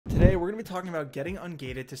Today, we're going to be talking about getting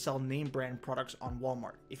Ungated to sell name brand products on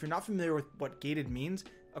Walmart. If you're not familiar with what gated means,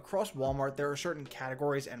 across Walmart, there are certain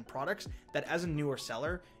categories and products that as a newer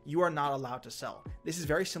seller, you are not allowed to sell. This is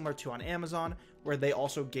very similar to on Amazon, where they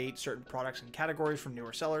also gate certain products and categories from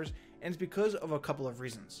newer sellers, and it's because of a couple of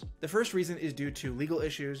reasons. The first reason is due to legal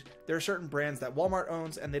issues. There are certain brands that Walmart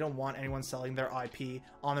owns and they don't want anyone selling their IP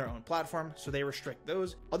on their own platform, so they restrict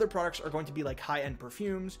those. Other products are going to be like high-end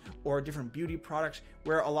perfumes or different beauty products,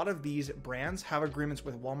 where a lot of these brands have agreements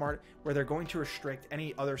with Walmart where they're going to restrict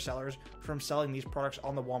any other sellers from selling these products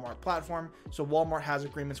on the Walmart platform. So Walmart has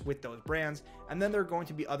agreements with those brands. And then there are going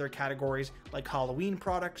to be other categories like Halloween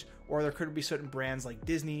products, or there could be certain brands like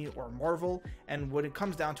Disney or Marvel. And when it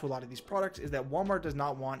comes down to a lot of these products is that Walmart does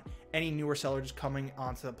not want any newer sellers coming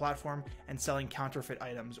onto the platform and selling counterfeit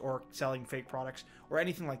items or selling fake products or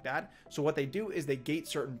anything like that. So what they do is they gate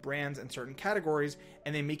certain brands and certain categories,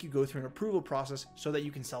 and they make you go through an approval process so that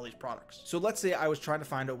you can sell these products. So let's say I was trying to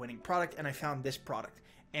find a winning product and I found this product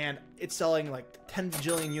and it's selling like 10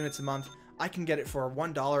 bajillion units a month. I can get it for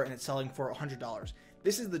 $1 and it's selling for $100.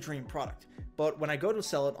 This is the dream product. But when I go to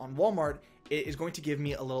sell it on Walmart, it is going to give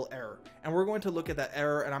me a little error. And we're going to look at that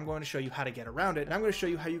error and I'm going to show you how to get around it. And I'm going to show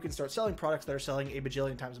you how you can start selling products that are selling a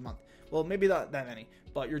bajillion times a month. Well, maybe not that many,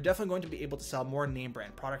 but you're definitely going to be able to sell more name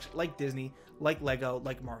brand products like Disney, like Lego,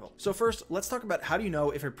 like Marvel. So first, let's talk about how do you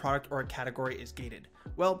know if a product or a category is gated.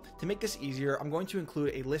 Well, to make this easier, I'm going to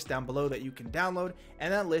include a list down below that you can download,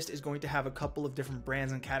 and that list is going to have a couple of different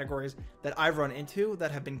brands and categories that I've run into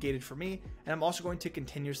that have been gated for me, and I'm also going to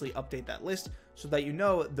continuously update that list so that you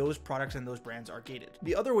know those products and those brands are gated.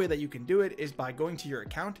 The other way that you can do it is by going to your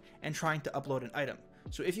account and trying to upload an item.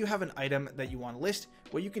 So if you have an item that you want to list,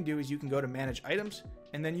 what you can do is you can go to manage items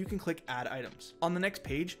and then you can click add items. On the next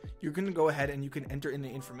page, you're going to go ahead and you can enter in the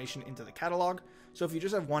information into the catalog. So if you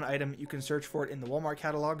just have one item, you can search for it in the Walmart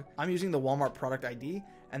catalog. I'm using the Walmart product ID,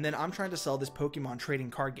 and then I'm trying to sell this Pokemon trading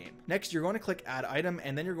card game. Next, you're going to click add item,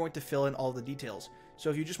 and then you're going to fill in all the details. So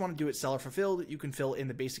if you just want to do it seller fulfilled, you can fill in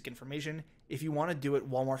the basic information. If you want to do it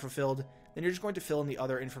Walmart fulfilled, then you're just going to fill in the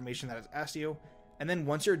other information that is asked you. And then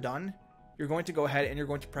once you're done, you're going to go ahead and you're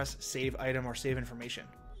going to press save item or save information.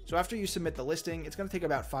 So after you submit the listing, it's going to take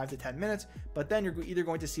about 5 to 10 minutes, but then you're either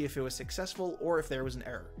going to see if it was successful or if there was an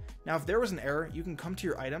error. Now, if there was an error, you can come to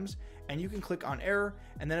your items and you can click on error,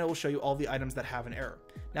 and then it will show you all the items that have an error.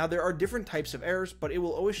 Now, there are different types of errors, but it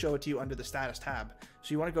will always show it to you under the status tab.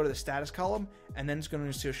 So you want to go to the status column, and then it's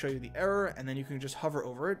going to show you the error, and then you can just hover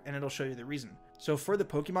over it and it'll show you the reason. So for the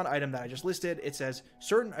Pokemon item that I just listed, it says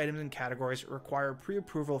certain items and categories require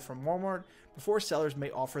pre-approval from Walmart before sellers may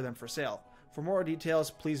offer them for sale. For more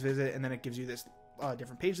details, please visit, and then it gives you this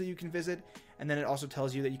different page that you can visit, and then it also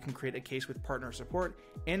tells you that you can create a case with partner support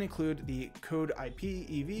and include the code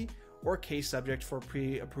IPEV or case subject for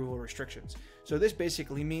pre-approval restrictions. So this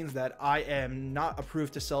basically means that I am not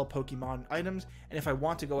approved to sell Pokemon items, and if I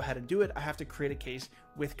want to go ahead and do it, I have to create a case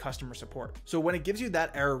with customer support. So when it gives you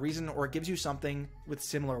that error reason, or it gives you something with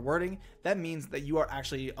similar wording, that means that you are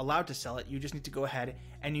actually allowed to sell it. You just need to go ahead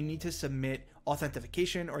and you need to submit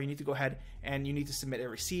authentication, or you need to go ahead and you need to submit a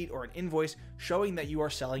receipt or an invoice showing that you are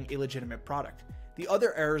selling a legitimate product. The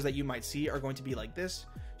other errors that you might see are going to be like this.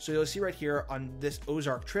 So you'll see right here on this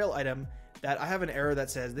Ozark Trail item that I have an error that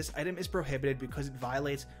says this item is prohibited because it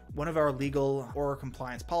violates one of our legal or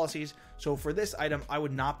compliance policies. So for this item, I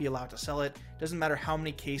would not be allowed to sell it. Doesn't matter how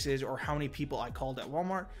many cases or how many people I called at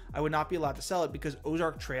Walmart, I would not be allowed to sell it because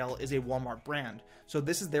Ozark Trail is a Walmart brand. So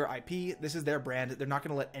this is their IP, this is their brand. They're not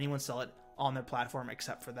going to let anyone sell it on their platform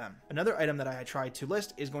except for them. Another item that I tried to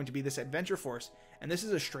list is going to be this Adventure Force, and this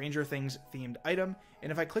is a Stranger Things themed item.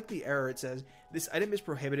 And if I click the error, it says this item is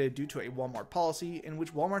prohibited due to a Walmart policy in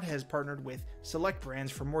which Walmart has partnered with select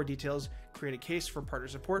brands. For more details, create a case for partner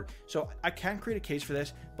support. So I can create a case for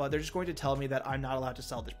this, but they're just going to tell me that I'm not allowed to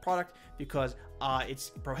sell this product because it's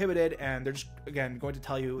prohibited, and they're just again going to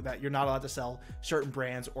tell you that you're not allowed to sell certain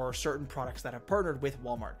brands or certain products that have partnered with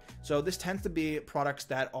Walmart. So this tends to be products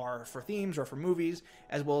that are for themes or for movies,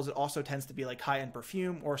 as well as it also tends to be like high-end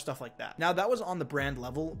perfume or stuff like that. Now that was on the brand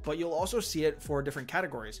level, but you'll also see it for different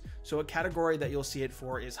categories. So a category that you'll see it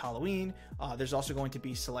for is Halloween. There's also going to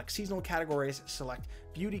be select seasonal categories, select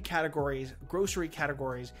beauty categories, grocery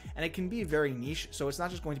categories, and it can be very niche. So it's not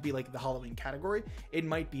just going to be like the Halloween category. It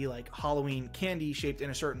might be like Halloween candy shaped in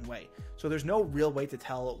a certain way. So there's no real way to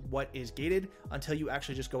tell what is gated until you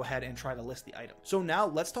actually just go ahead and try to list the item. So now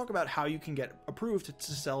let's talk about how you can get approved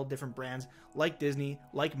to sell different brands like Disney,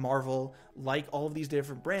 like Marvel, like all of these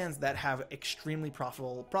different brands that have extremely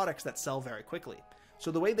profitable products that sell very quickly. So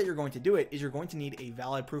the way that you're going to do it is you're going to need a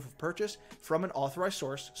valid proof of purchase from an authorized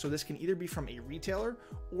source. So this can either be from a retailer,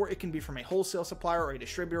 or it can be from a wholesale supplier or a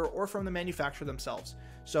distributor, or from the manufacturer themselves.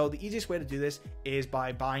 So the easiest way to do this is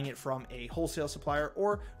by buying it from a wholesale supplier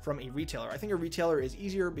or from a retailer. I think a retailer is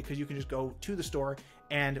easier because you can just go to the store,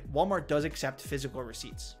 and Walmart does accept physical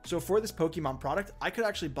receipts. So for this Pokemon product, I could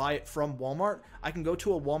actually buy it from Walmart. I can go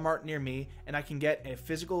to a Walmart near me and I can get a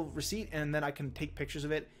physical receipt, and then I can take pictures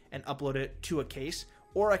of it and upload it to a case.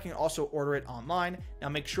 Or I can also order it online. Now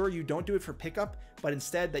make sure you don't do it for pickup, but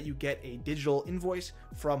instead that you get a digital invoice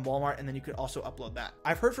from Walmart, and then you could also upload that.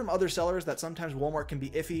 I've heard from other sellers that sometimes Walmart can be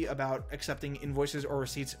iffy about accepting invoices or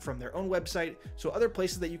receipts from their own website. So other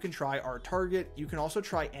places that you can try are Target. You can also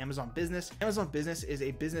try Amazon Business. Amazon Business is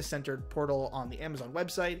a business-centered portal on the Amazon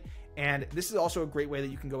website. And this is also a great way that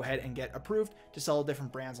you can go ahead and get approved to sell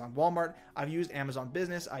different brands on Walmart. I've used Amazon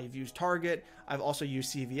Business, I've used Target, I've also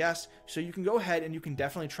used CVS. So you can go ahead and you can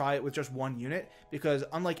definitely try it with just one unit, because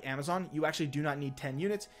unlike Amazon, you actually do not need 10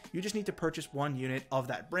 units. You just need to purchase one unit of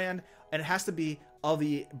that brand, and it has to be of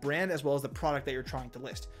the brand as well as the product that you're trying to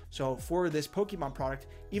list. So for this Pokemon product,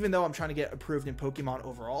 even though I'm trying to get approved in Pokemon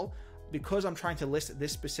overall, because I'm trying to list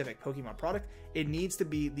this specific Pokemon product, it needs to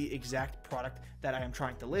be the exact product that I am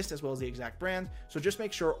trying to list as well as the exact brand. So just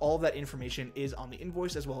make sure all of that information is on the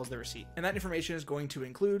invoice as well as the receipt. And that information is going to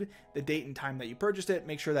include the date and time that you purchased it.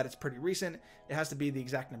 Make sure that it's pretty recent. It has to be the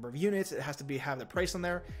exact number of units. It has to have the price on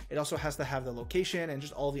there. It also has to have the location and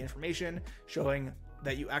just all the information showing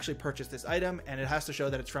that you actually purchased this item, and it has to show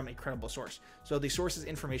that it's from a credible source. So the source's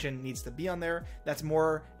information needs to be on there. That's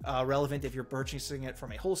more relevant if you're purchasing it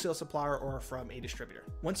from a wholesale supplier or from a distributor.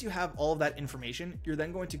 Once you have all of that information, you're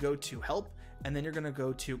then going to go to help, and then you're going to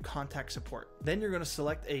go to contact support. Then you're going to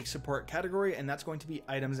select a support category, and that's going to be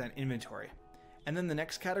items and inventory. And then the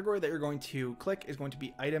next category that you're going to click is going to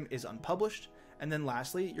be item is unpublished. And then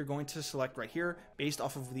lastly, you're going to select right here based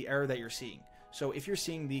off of the error that you're seeing. So if you're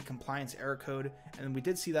seeing the compliance error code, and we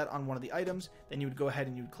did see that on one of the items, then you would go ahead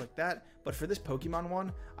and you would click that. But for this Pokemon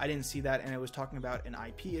one, I didn't see that, and it was talking about an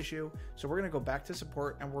IP issue. So we're going to go back to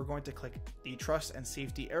support, and we're going to click the trust and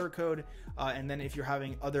safety error code. And then if you're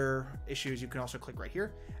having other issues, you can also click right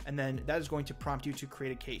here. And then that is going to prompt you to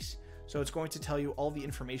create a case. So it's going to tell you all the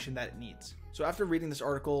information that it needs. So after reading this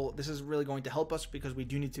article, this is really going to help us because we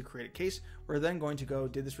do need to create a case. We're then going to go,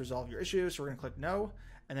 did this resolve your issue? So we're going to click no.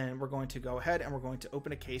 And then we're going to go ahead and we're going to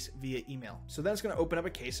open a case via email. So then it's going to open up a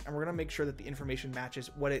case, and we're going to make sure that the information matches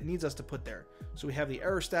what it needs us to put there. So we have the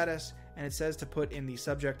error status, and it says to put in the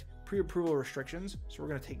subject pre-approval restrictions. So we're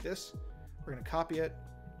going to take this, we're going to copy it,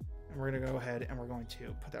 and we're going to go ahead and we're going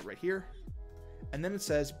to put that right here. And then it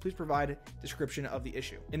says, please provide description of the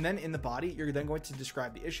issue. And then in the body, you're then going to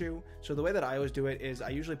describe the issue. So the way that I always do it is I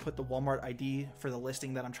usually put the Walmart ID for the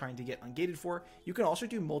listing that I'm trying to get ungated for. You can also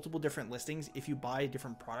do multiple different listings if you buy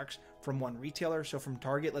different products from one retailer. So from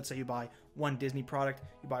Target, let's say you buy one Disney product,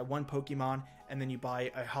 you buy one Pokemon, and then you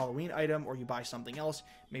buy a Halloween item, or you buy something else.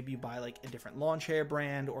 Maybe you buy like a different lawn chair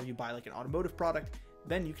brand, or you buy like an automotive product.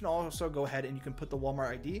 Then you can also go ahead and you can put the Walmart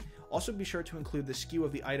ID. Also be sure to include the SKU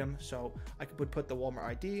of the item. So I could put the Walmart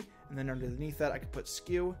ID, and then underneath that I could put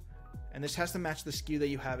SKU, and this has to match the SKU that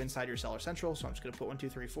you have inside your Seller Central. So I'm just going to put 1, 2,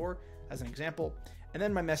 3, 4 as an example. And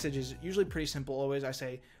then my message is usually pretty simple. Always I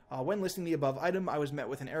say, when listing the above item, I was met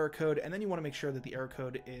with an error code, and then you want to make sure that the error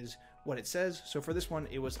code is what it says. So for this one,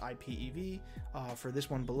 it was IPEV. For this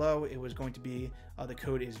one below, it was going to be, the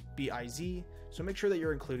code is BIZ. So make sure that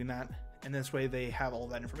you're including that. And this way they have all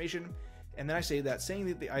that information. And then I say that saying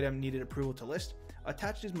that the item needed approval to list.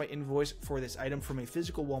 Attached is my invoice for this item from a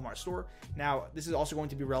physical Walmart store. Now, this is also going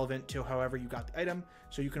to be relevant to however you got the item.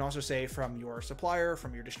 So you can also say from your supplier,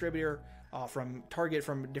 from your distributor, from Target,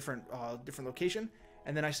 from different location.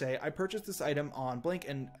 And then I say, I purchased this item on blank,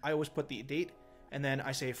 and I always put the date. And then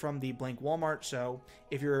I say from the blank Walmart. So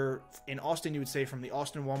if you're in Austin, you would say from the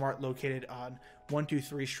Austin Walmart located on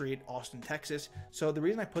 123 Street, Austin, Texas. So the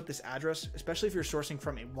reason I put this address, especially if you're sourcing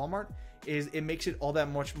from a Walmart, is it makes it all that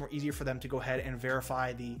much more easier for them to go ahead and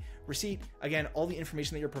verify the receipt. Again, all the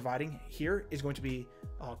information that you're providing here is going to be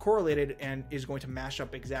correlated and is going to match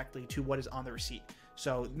up exactly to what is on the receipt.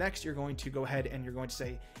 So next, you're going to go ahead and you're going to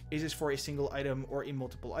say, is this for a single item or a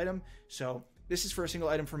multiple item? So this is for a single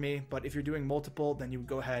item for me, but if you're doing multiple, then you would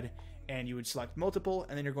go ahead and you would select multiple,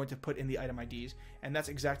 and then you're going to put in the item IDs, and that's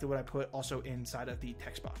exactly what I put also inside of the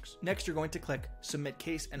text box. Next, you're going to click submit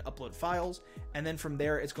case and upload files, and then from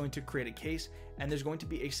there it's going to create a case, and there's going to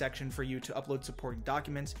be a section for you to upload supporting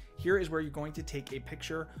documents. Here is where you're going to take a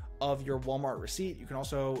picture of your Walmart receipt. You can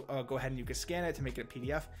also go ahead and you can scan it to make it a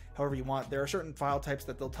PDF, however you want. There are certain file types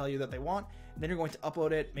that they'll tell you that they want, and then you're going to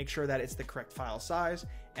upload it, make sure that it's the correct file size,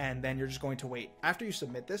 and then you're just going to wait. After you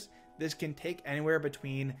submit this can take anywhere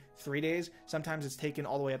between 3 days. Sometimes it's taken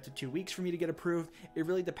all the way up to 2 weeks for me to get approved. It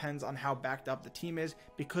really depends on how backed up the team is,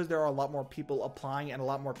 because there are a lot more people applying and a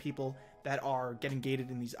lot more people that are getting gated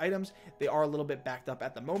in these items. They are a little bit backed up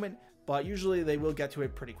at the moment, but usually they will get to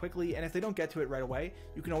it pretty quickly. And if they don't get to it right away,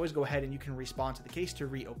 you can always go ahead and you can respond to the case to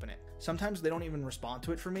reopen it. Sometimes they don't even respond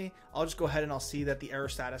to it for me. I'll just go ahead and I'll see that the error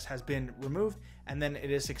status has been removed, and then it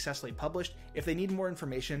is successfully published. If they need more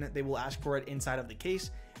information, they will ask for it inside of the case.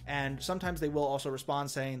 And sometimes they will also respond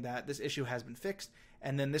saying that this issue has been fixed,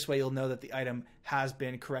 and then this way you'll know that the item has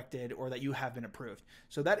been corrected or that you have been approved.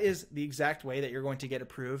 So that is the exact way that you're going to get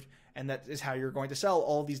approved, and that is how you're going to sell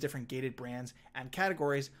all of these different gated brands and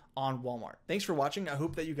categories on Walmart. Thanks for watching. I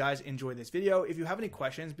hope that you guys enjoyed this video. If you have any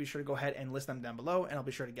questions, be sure to go ahead and list them down below, and I'll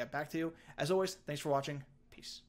be sure to get back to you. As always, thanks for watching. Peace.